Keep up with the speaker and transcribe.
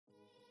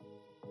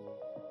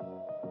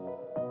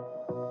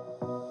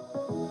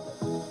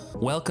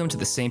Welcome to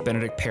the St.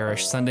 Benedict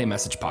Parish Sunday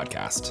Message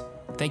Podcast.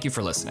 Thank you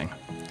for listening.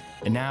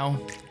 And now,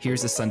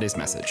 here's this Sunday's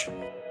message.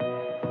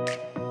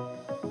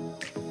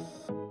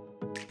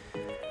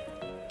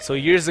 So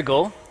years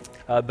ago,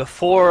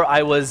 before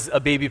I was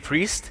a baby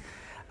priest,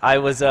 I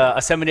was a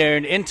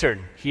seminarian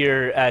intern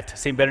here at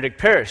St. Benedict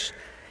Parish.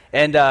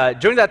 And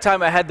during that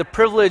time, I had the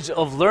privilege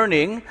of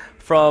learning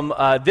from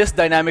this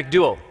dynamic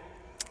duo,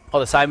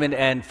 Father Simon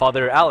and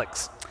Father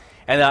Alex.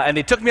 And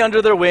they took me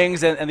under their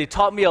wings, and they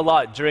taught me a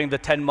lot during the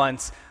 10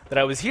 months that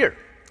I was here.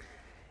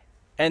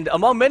 And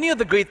among many of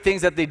the great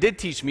things that they did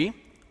teach me,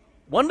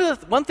 one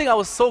thing I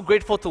was so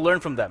grateful to learn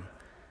from them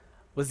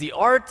was the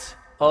art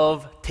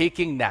of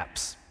taking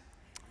naps.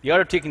 The art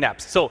of taking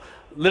naps. So, a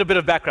little bit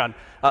of background.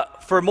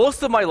 For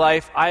most of my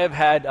life, I have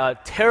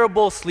had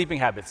terrible sleeping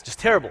habits, just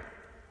terrible.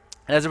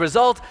 And as a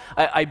result,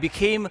 I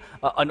became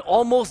an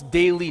almost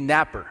daily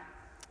napper.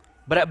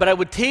 But I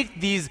would take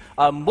these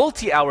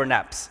multi-hour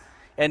naps.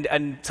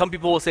 And some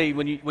people will say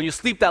when you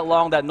sleep that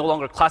long, that no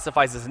longer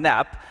classifies as a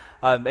nap.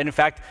 And in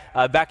fact,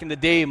 back in the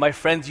day, my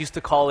friends used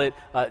to call it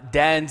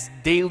Dan's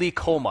daily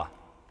coma,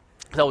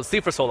 because I would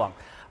sleep for so long.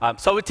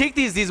 So I would take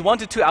these 1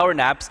 to 2 hour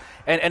naps,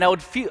 and I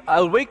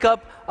would wake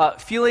up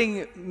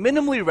feeling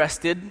minimally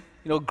rested,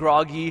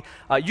 groggy,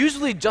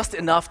 usually just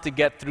enough to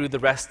get through the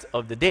rest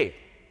of the day.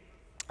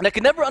 And I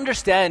could never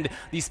understand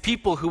these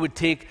people who would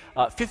take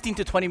 15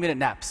 to 20 minute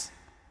naps.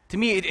 To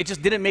me, it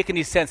just didn't make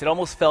any sense. It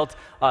almost felt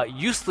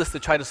useless to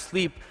try to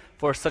sleep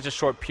for such a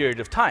short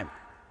period of time.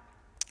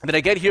 And then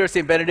I get here at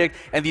St. Benedict,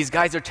 and these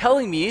guys are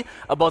telling me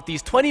about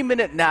these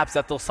 20-minute naps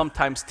that they'll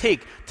sometimes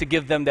take to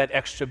give them that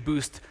extra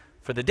boost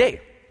for the day.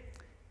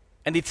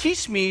 And they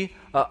teach me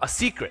a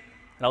secret,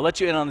 and I'll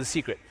let you in on the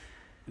secret.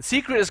 The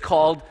secret is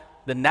called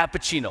the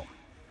Nappuccino.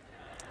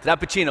 The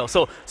Nappuccino.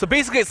 So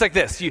basically, it's like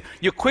this.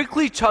 You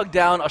quickly chug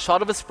down a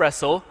shot of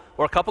espresso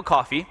or a cup of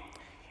coffee,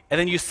 and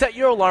then you set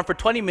your alarm for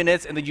 20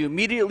 minutes, and then you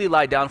immediately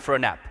lie down for a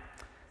nap.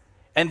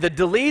 And the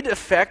delayed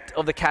effect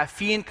of the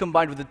caffeine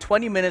combined with the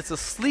 20 minutes of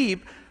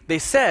sleep, they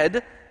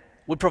said,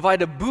 would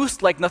provide a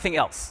boost like nothing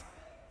else.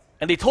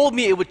 And they told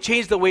me it would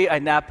change the way I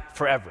nap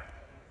forever.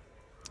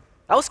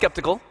 I was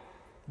skeptical,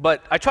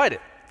 but I tried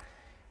it.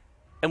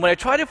 And when I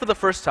tried it for the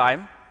first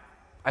time,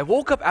 I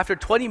woke up after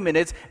 20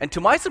 minutes, and to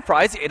my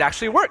surprise, it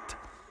actually worked.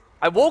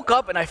 I woke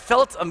up and I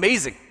felt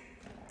amazing.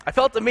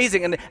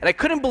 And I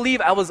couldn't believe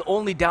I was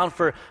only down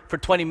for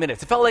 20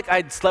 minutes. It felt like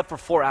I'd slept for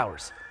 4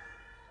 hours.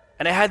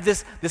 And I had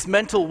this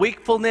mental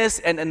wakefulness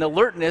and an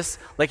alertness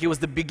like it was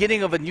the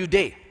beginning of a new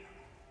day.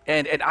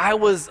 And I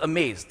was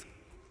amazed.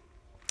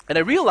 And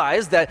I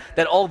realized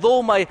that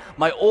although my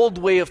old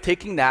way of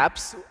taking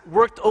naps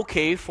worked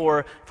okay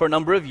for a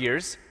number of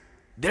years,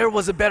 there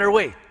was a better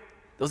way. There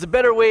was a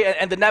better way,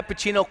 and the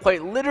Nappuccino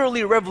quite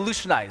literally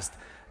revolutionized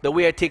the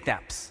way I take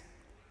naps.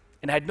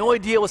 And I had no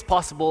idea it was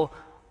possible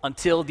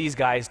until these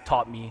guys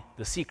taught me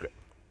the secret.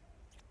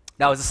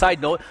 Now, as a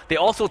side note, they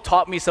also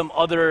taught me some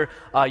other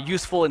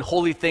useful and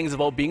holy things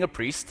about being a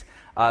priest.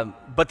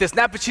 But this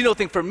Nappuccino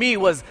thing for me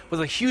was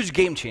a huge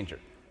game changer.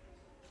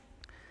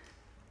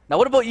 Now,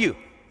 what about you?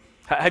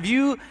 Have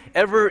you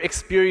ever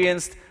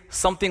experienced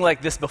something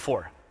like this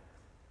before?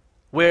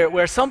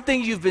 Where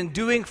something you've been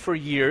doing for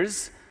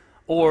years,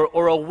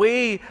 or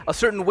a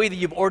certain way that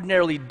you've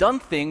ordinarily done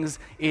things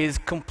is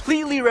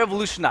completely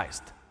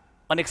revolutionized,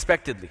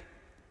 unexpectedly.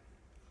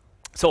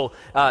 So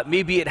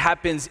maybe it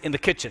happens in the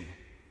kitchen.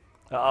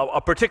 A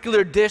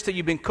particular dish that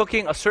you've been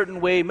cooking a certain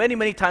way many,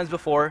 many times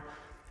before,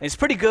 and it's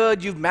pretty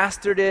good, you've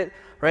mastered it,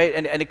 right?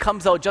 And it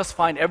comes out just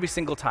fine every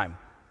single time.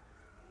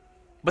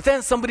 But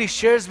then somebody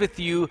shares with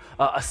you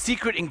a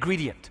secret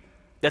ingredient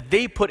that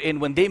they put in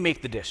when they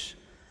make the dish.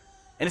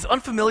 And it's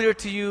unfamiliar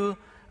to you,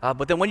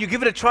 but then when you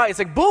give it a try, it's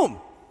like,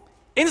 boom!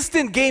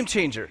 Instant game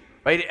changer,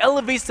 right? It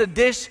elevates the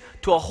dish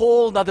to a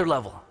whole nother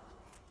level.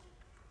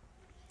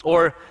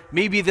 Or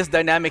maybe this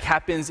dynamic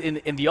happens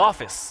in the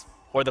office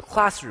or the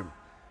classroom,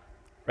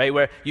 right?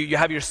 Where you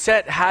have your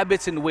set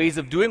habits and ways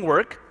of doing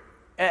work,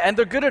 and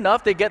they're good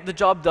enough, they get the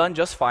job done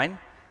just fine,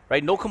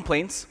 right? No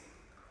complaints.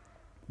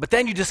 But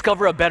then you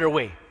discover a better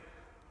way,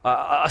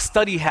 a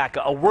study hack,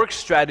 a work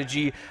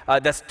strategy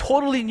that's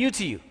totally new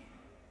to you.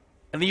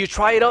 And then you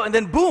try it out, and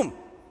then boom,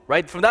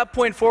 right? From that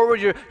point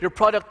forward, your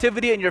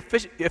productivity and your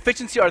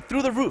efficiency are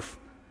through the roof.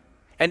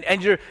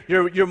 And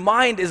your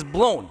mind is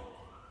blown.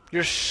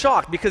 You're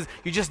shocked because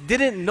you just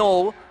didn't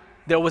know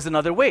there was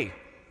another way,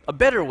 a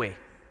better way.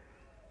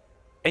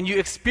 And you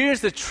experience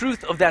the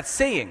truth of that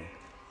saying,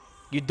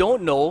 you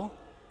don't know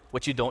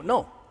what you don't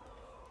know.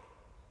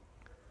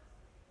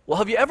 Well,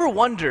 have you ever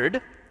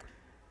wondered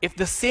if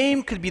the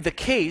same could be the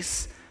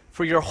case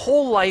for your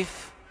whole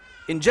life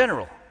in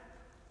general?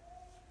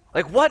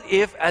 Like, what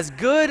if, as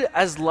good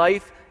as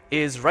life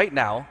is right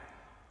now,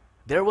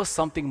 there was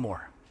something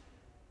more?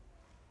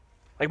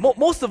 Like,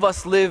 most of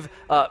us live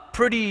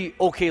pretty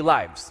okay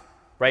lives,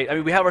 right? I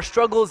mean, we have our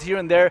struggles here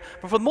and there,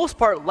 but for the most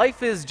part,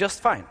 life is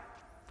just fine,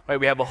 right?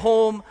 We have a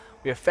home,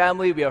 we have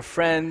family, we have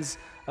friends,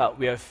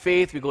 we have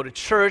faith, we go to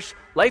church.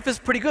 Life is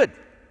pretty good.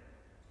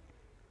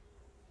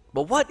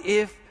 But what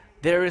if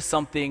there is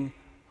something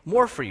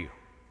more for you,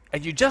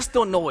 and you just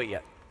don't know it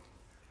yet,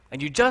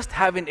 and you just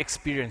haven't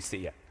experienced it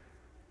yet.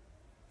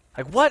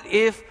 Like, what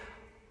if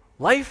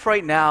life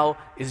right now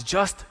is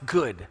just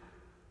good,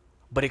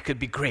 but it could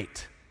be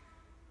great?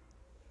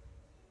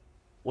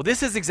 Well,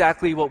 this is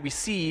exactly what we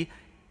see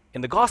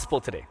in the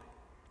gospel today.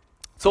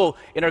 So,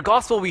 in our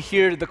gospel, we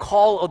hear the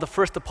call of the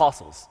first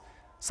apostles,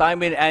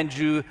 Simon,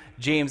 Andrew,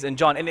 James, and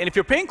John. And if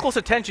you're paying close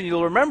attention,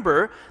 you'll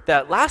remember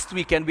that last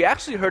weekend we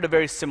actually heard a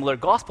very similar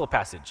gospel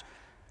passage.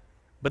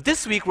 But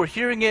this week, we're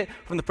hearing it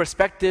from the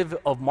perspective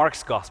of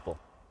Mark's gospel.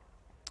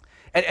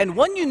 And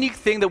one unique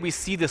thing that we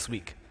see this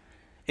week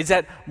is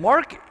that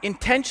Mark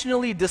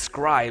intentionally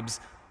describes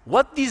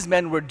what these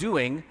men were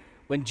doing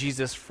when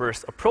Jesus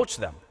first approached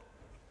them.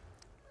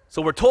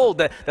 So we're told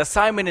that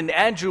Simon and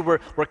Andrew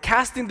were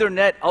casting their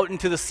net out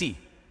into the sea.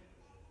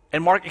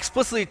 And Mark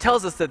explicitly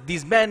tells us that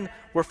these men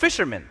were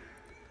fishermen.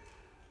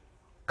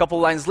 A couple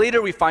lines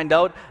later, we find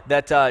out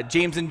that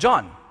James and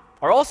John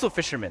are also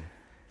fishermen.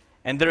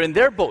 And they're in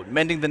their boat,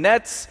 mending the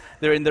nets.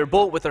 They're in their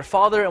boat with their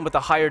father and with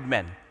the hired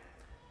men.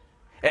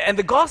 And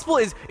the gospel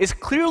is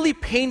clearly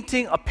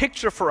painting a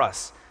picture for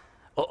us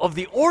of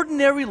the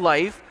ordinary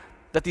life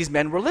that these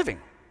men were living.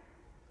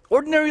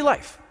 Ordinary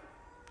life.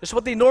 Just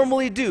what they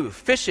normally do,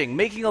 fishing,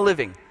 making a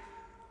living.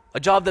 A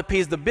job that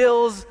pays the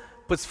bills,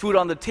 puts food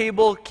on the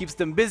table, keeps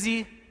them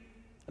busy.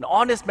 An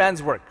honest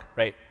man's work,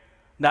 right?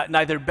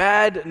 Neither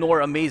bad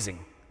nor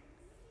amazing.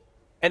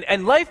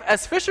 And life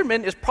as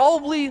fishermen is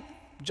probably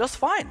just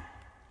fine,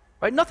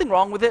 right? Nothing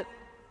wrong with it.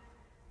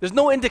 There's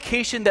no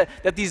indication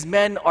that these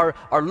men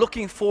are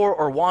looking for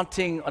or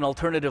wanting an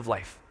alternative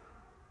life.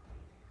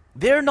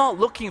 They're not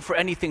looking for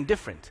anything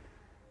different.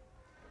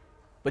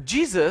 But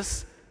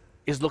Jesus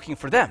is looking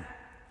for them.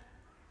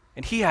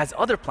 And he has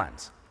other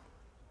plans.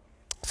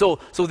 So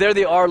there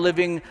they are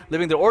living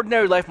their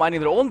ordinary life,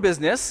 minding their own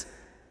business,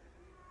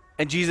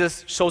 and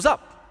Jesus shows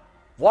up,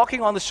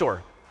 walking on the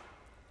shore.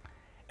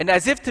 And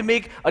as if to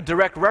make a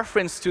direct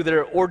reference to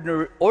their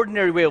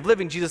ordinary way of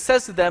living, Jesus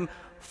says to them,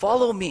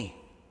 "Follow me.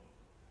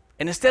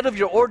 And instead of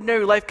your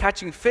ordinary life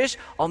catching fish,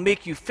 I'll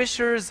make you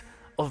fishers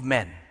of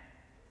men."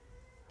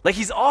 Like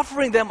he's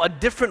offering them a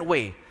different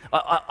way,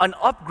 an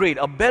upgrade,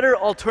 a better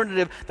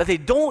alternative that they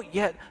don't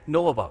yet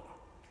know about.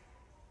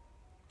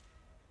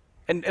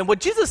 And what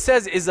Jesus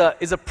says is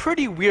a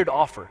pretty weird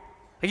offer.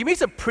 Like he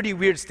makes a pretty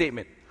weird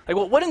statement. Like,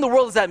 well, what in the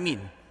world does that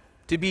mean?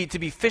 To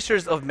be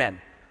fishers of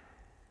men.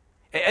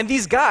 And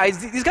these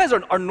guys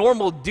are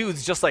normal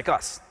dudes just like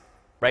us,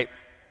 right?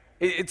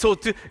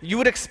 You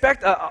would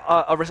expect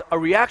a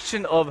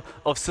reaction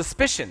of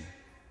suspicion,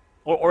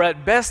 or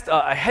at best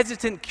a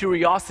hesitant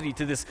curiosity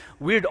to this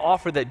weird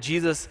offer that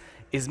Jesus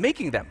is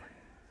making them.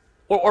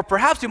 Or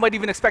perhaps you might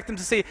even expect them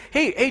to say,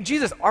 hey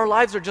Jesus, our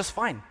lives are just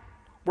fine.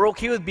 We're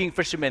okay with being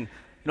fishermen.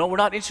 We're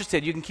not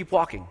interested. You can keep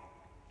walking.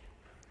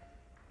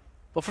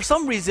 But for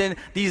some reason,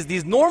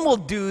 these normal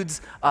dudes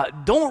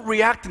don't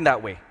react in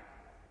that way.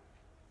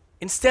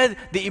 Instead,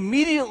 they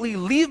immediately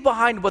leave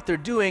behind what they're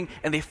doing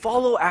and they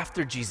follow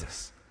after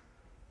Jesus.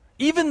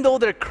 Even though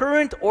their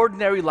current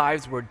ordinary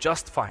lives were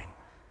just fine.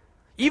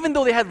 Even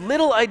though they had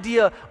little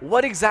idea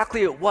what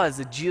exactly it was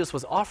that Jesus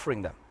was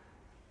offering them.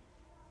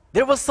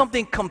 There was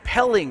something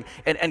compelling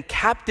and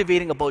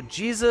captivating about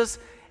Jesus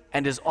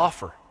and his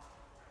offer.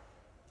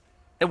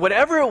 And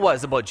whatever it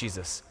was about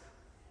Jesus,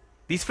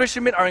 these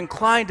fishermen are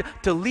inclined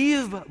to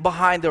leave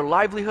behind their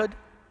livelihood,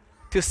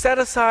 to set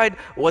aside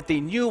what they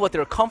knew, what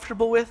they're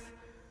comfortable with,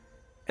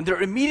 and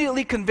they're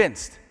immediately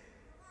convinced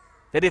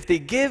that if they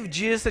give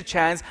Jesus a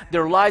chance,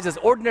 their lives as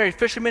ordinary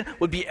fishermen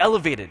would be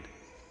elevated,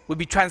 would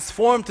be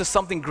transformed to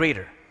something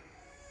greater.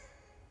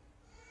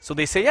 So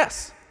they say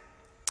yes.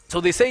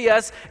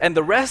 And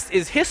the rest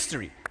is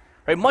history.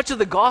 Right? Much of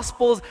the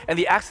Gospels and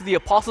the Acts of the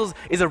Apostles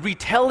is a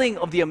retelling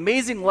of the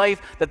amazing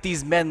life that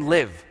these men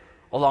live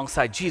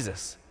alongside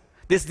Jesus.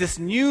 This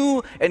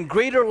new and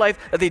greater life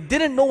that they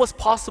didn't know was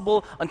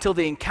possible until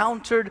they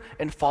encountered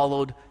and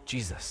followed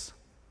Jesus.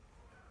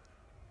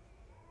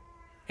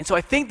 And so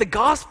I think the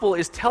gospel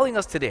is telling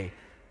us today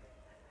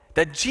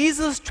that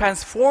Jesus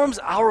transforms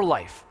our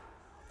life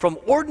from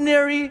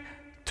ordinary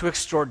to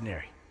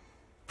extraordinary.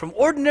 From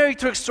ordinary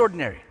to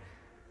extraordinary.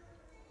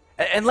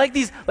 And like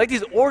these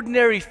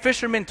ordinary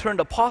fishermen turned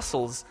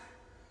apostles,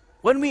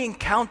 when we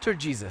encounter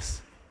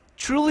Jesus,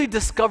 truly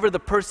discover the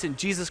person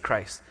Jesus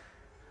Christ,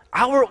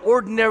 our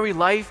ordinary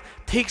life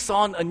takes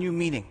on a new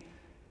meaning.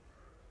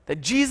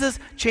 That Jesus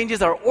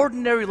changes our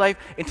ordinary life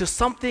into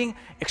something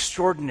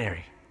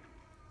extraordinary.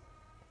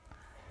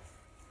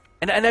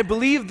 And I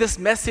believe this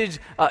message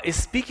is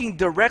speaking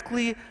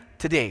directly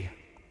today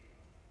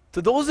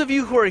to those of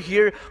you who are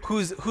here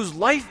whose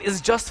life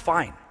is just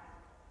fine.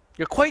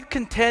 You're quite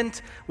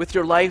content with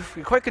your life.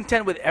 You're quite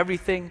content with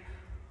everything.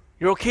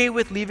 You're okay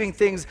with leaving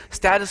things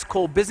status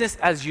quo, business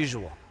as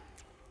usual.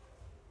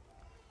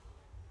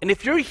 And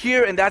if you're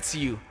here and that's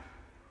you,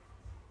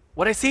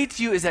 what I say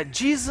to you is that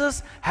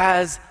Jesus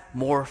has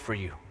more for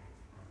you.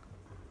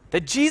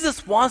 That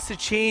Jesus wants to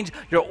change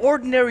your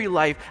ordinary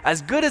life,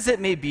 as good as it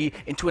may be,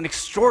 into an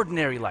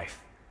extraordinary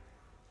life.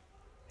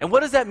 And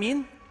what does that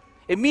mean?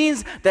 It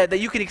means that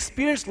you can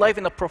experience life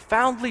in a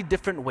profoundly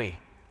different way,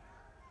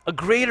 a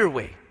greater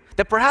way,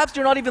 that perhaps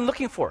you're not even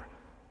looking for.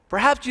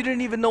 Perhaps you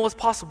didn't even know was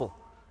possible.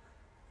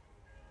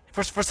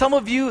 For some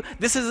of you,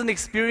 this is an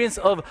experience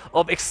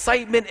of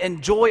excitement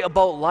and joy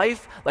about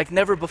life like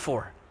never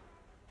before.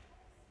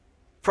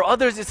 For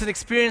others, it's an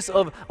experience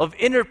of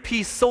inner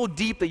peace so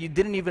deep that you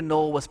didn't even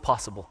know was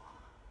possible.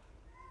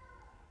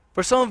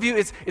 For some of you,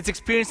 it's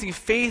experiencing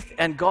faith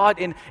and God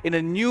in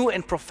a new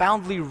and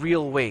profoundly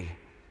real way.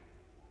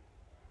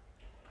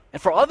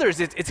 And for others,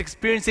 it's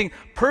experiencing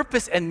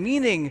purpose and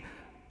meaning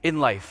in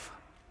life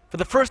for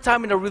the first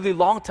time in a really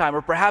long time,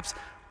 or perhaps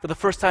for the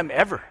first time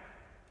ever.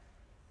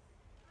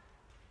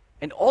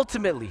 And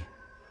ultimately,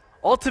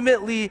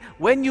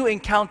 when you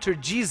encounter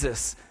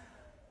Jesus,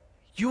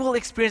 you will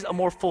experience a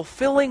more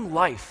fulfilling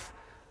life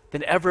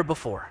than ever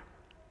before.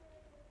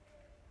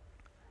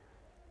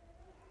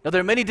 Now, there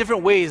are many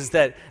different ways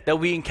that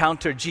we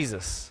encounter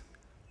Jesus.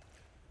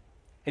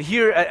 And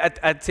here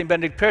at St.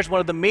 Benedict Parish, one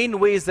of the main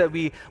ways that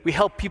we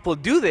help people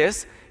do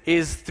this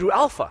is through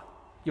Alpha.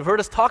 You've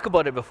heard us talk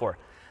about it before.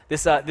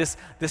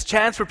 This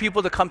chance for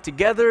people to come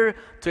together,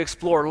 to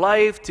explore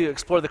life, to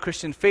explore the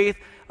Christian faith.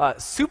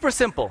 Super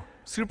simple,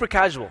 super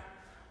casual.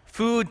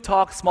 Food,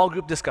 talk, small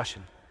group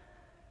discussion.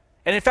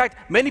 And in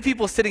fact, many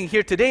people sitting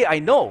here today, I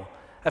know,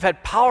 have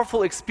had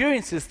powerful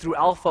experiences through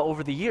Alpha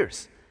over the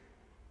years.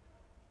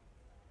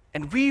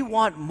 And we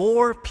want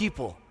more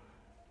people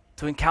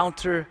to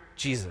encounter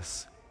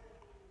Jesus.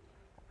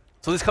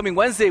 So this coming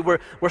Wednesday,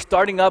 we're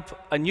starting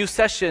up a new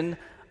session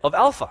of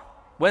Alpha.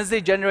 Wednesday,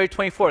 January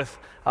 24th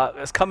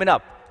is coming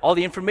up. All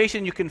the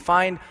information you can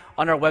find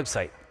on our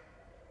website.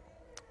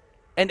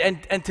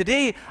 And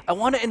today, I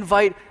want to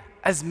invite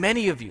as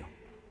many of you.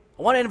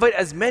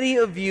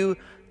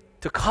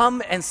 To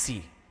come and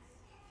see,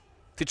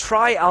 to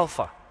try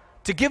Alpha,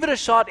 to give it a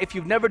shot if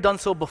you've never done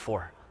so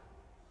before.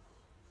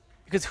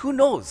 Because who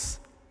knows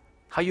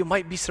how you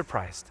might be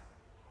surprised.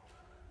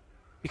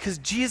 Because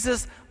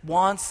Jesus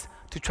wants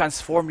to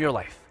transform your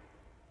life.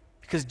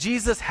 Because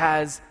Jesus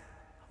has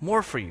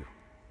more for you.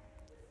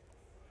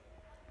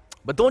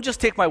 But don't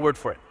just take my word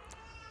for it.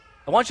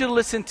 I want you to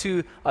listen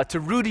to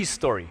Rudy's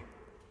story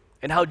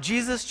and how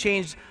Jesus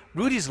changed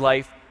Rudy's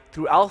life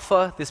through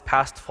Alpha this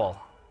past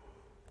fall.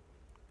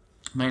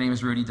 My name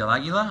is Rudy Del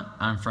Aguila.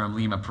 I'm from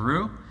Lima,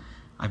 Peru.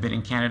 I've been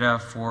in Canada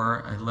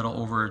for a little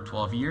over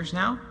 12 years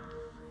now,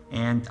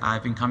 and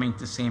I've been coming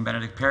to St.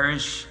 Benedict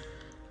Parish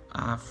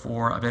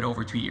for a bit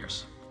over 2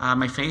 years.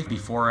 My faith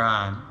before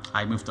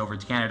I moved over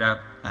to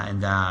Canada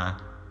and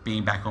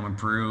being back home in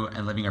Peru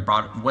and living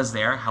abroad was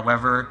there.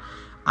 However,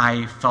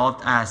 I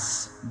felt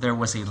as there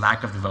was a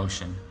lack of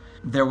devotion.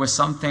 There was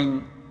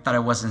something that I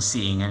wasn't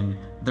seeing, and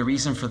the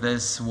reason for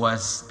this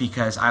was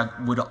because I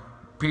would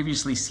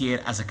previously see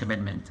it as a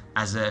commitment,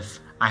 as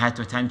if I had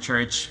to attend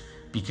church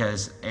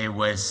because it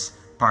was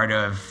part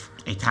of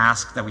a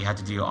task that we had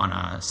to do on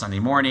a Sunday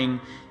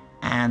morning.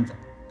 And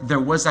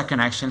there was that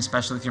connection,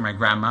 especially through my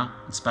grandma,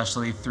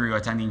 especially through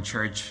attending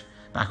church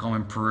back home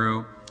in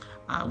Peru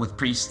with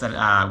priests that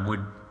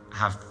would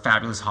have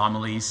fabulous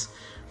homilies.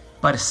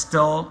 But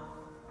still,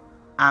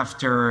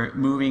 after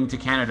moving to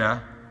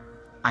Canada,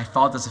 I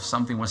felt as if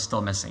something was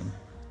still missing.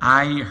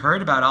 I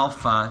heard about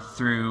Alpha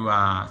through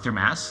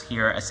Mass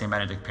here at St.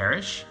 Benedict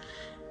Parish,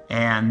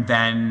 and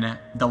then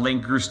the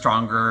link grew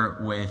stronger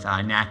with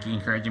Naki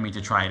encouraging me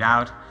to try it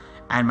out,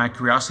 and my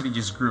curiosity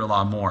just grew a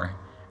lot more.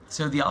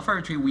 So the Alpha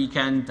Retreat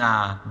weekend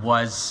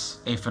was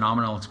a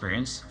phenomenal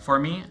experience for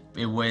me.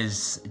 It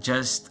was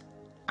just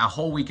a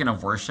whole weekend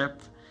of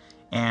worship,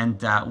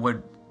 and what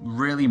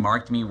really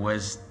marked me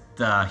was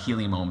the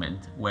healing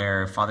moment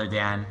where Father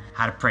Dan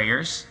had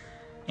prayers.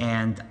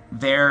 And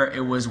there it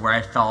was where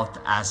I felt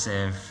as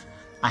if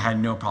I had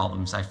no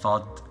problems. I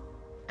felt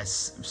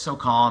so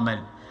calm,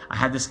 and I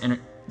had this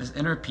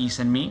inner peace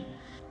in me.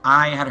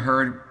 I had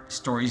heard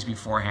stories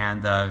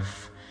beforehand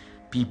of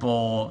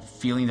people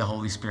feeling the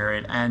Holy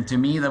Spirit, and to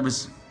me that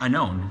was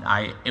unknown.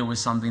 It was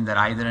something that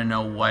I didn't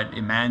know what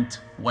it meant,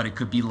 what it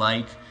could be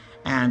like,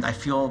 and I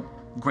feel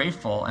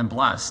grateful and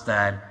blessed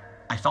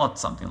that I felt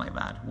something like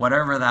that.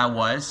 Whatever that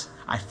was,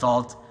 I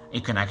felt a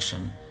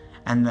connection.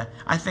 And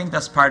I think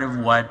that's part of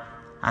what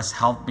has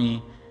helped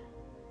me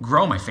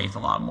grow my faith a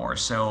lot more.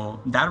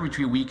 So that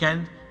retreat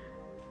weekend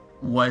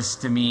was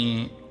to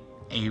me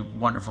a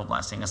wonderful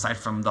blessing, aside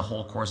from the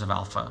whole course of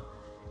Alpha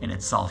in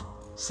itself.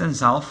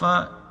 Since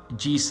Alpha,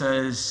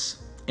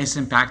 Jesus is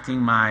impacting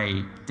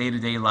my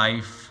day-to-day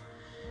life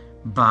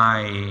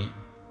by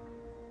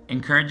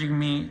encouraging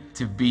me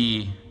to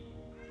be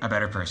a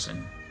better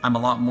person. I'm a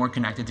lot more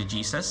connected to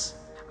Jesus.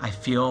 I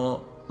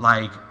feel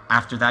like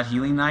after that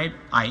healing night,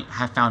 I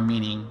have found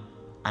meaning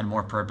and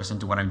more purpose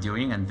into what I'm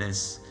doing, and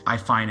this I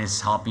find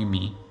is helping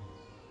me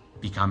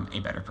become a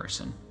better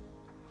person.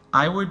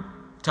 I would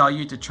tell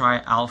you to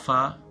try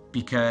Alpha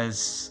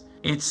because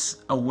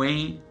it's a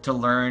way to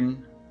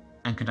learn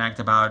and connect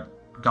about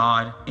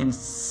God in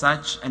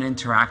such an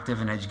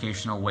interactive and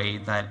educational way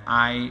that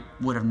I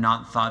would have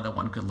not thought that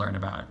one could learn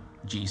about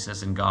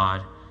Jesus and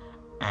God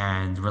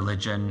and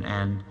religion.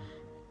 And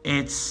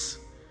it's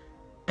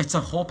a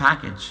whole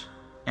package,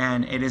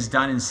 and it is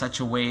done in such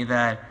a way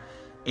that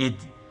it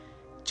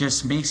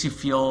just makes you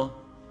feel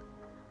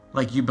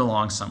like you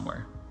belong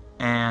somewhere.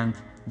 And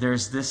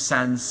there's this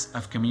sense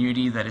of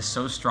community that is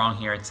so strong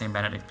here at St.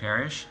 Benedict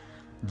Parish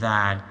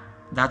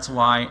that's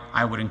why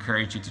I would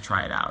encourage you to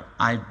try it out.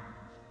 I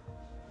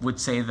would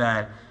say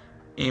that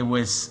it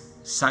was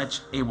such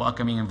a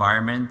welcoming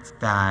environment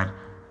that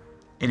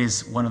it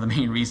is one of the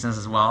main reasons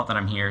as well that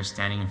I'm here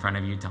standing in front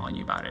of you telling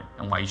you about it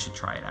and why you should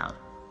try it out.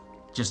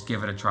 Just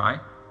give it a try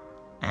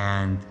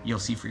and you'll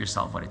see for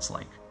yourself what it's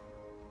like.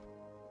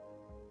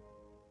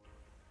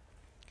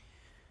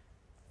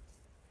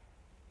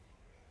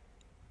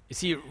 You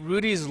see,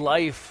 Rudy's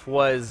life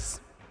was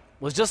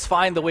just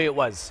fine the way it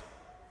was.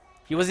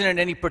 He wasn't in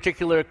any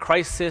particular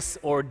crisis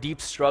or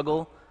deep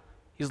struggle.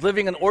 He was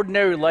living an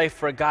ordinary life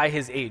for a guy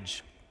his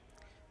age.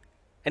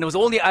 And it was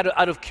only out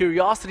of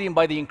curiosity and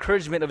by the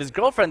encouragement of his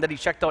girlfriend that he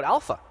checked out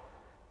Alpha.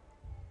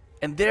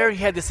 And there he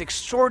had this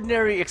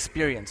extraordinary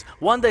experience,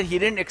 one that he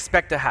didn't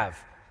expect to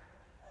have.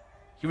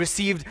 He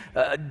received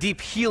deep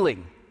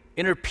healing,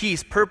 inner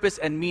peace, purpose,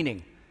 and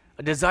meaning,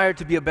 a desire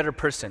to be a better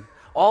person.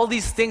 All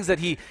these things that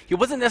he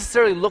wasn't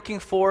necessarily looking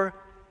for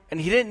and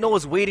he didn't know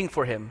was waiting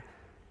for him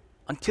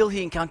until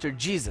he encountered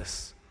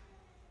Jesus,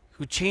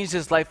 who changed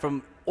his life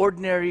from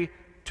ordinary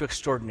to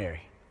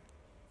extraordinary.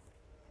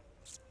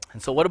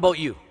 And so what about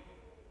you?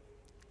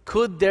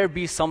 Could there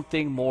be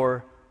something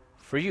more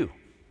for you?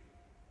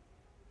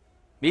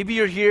 Maybe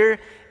you're here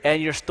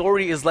and your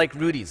story is like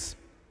Rudy's.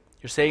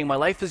 You're saying, my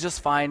life is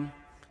just fine,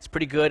 it's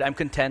pretty good, I'm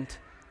content.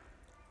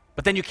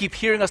 But then you keep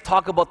hearing us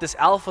talk about this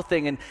Alpha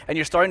thing and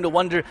you're starting to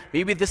wonder,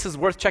 maybe this is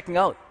worth checking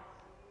out.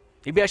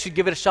 Maybe I should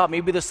give it a shot,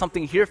 maybe there's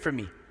something here for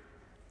me.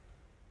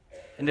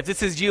 And if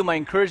this is you, my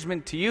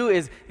encouragement to you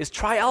is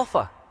try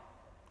Alpha.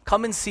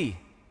 Come and see.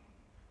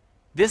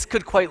 This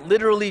could quite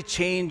literally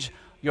change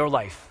your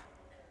life.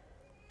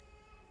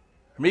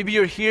 Maybe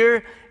you're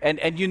here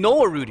and you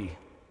know a Rudy.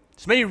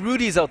 There's many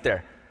Rudys out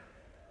there.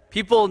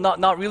 People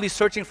not really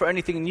searching for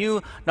anything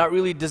new, not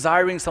really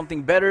desiring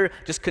something better,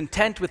 just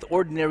content with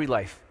ordinary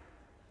life.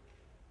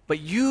 But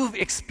you've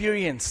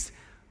experienced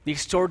the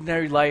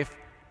extraordinary life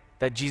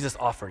that Jesus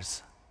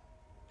offers.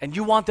 And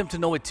you want them to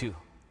know it too.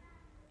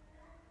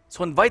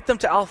 So invite them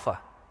to Alpha.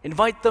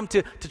 Invite them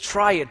to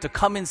try it, to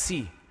come and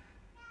see.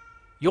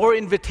 Your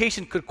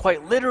invitation could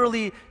quite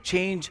literally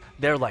change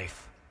their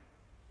life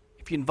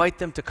if you invite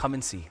them to come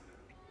and see.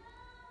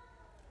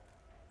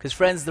 Because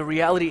friends, the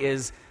reality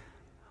is,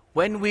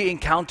 when we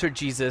encounter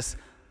Jesus,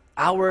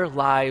 our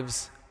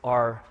lives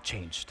are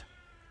changed.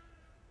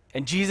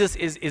 And Jesus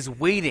is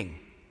waiting,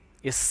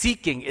 is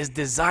seeking, is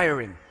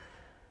desiring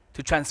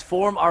to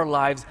transform our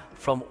lives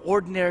from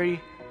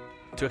ordinary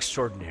to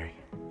extraordinary.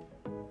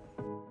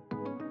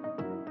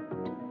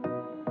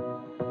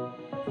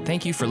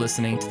 Thank you for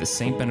listening to the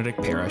St.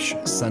 Benedict Parish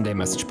Sunday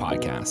Message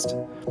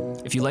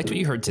Podcast. If you liked what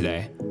you heard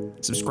today,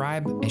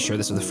 subscribe and share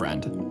this with a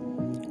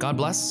friend. God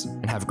bless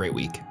and have a great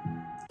week.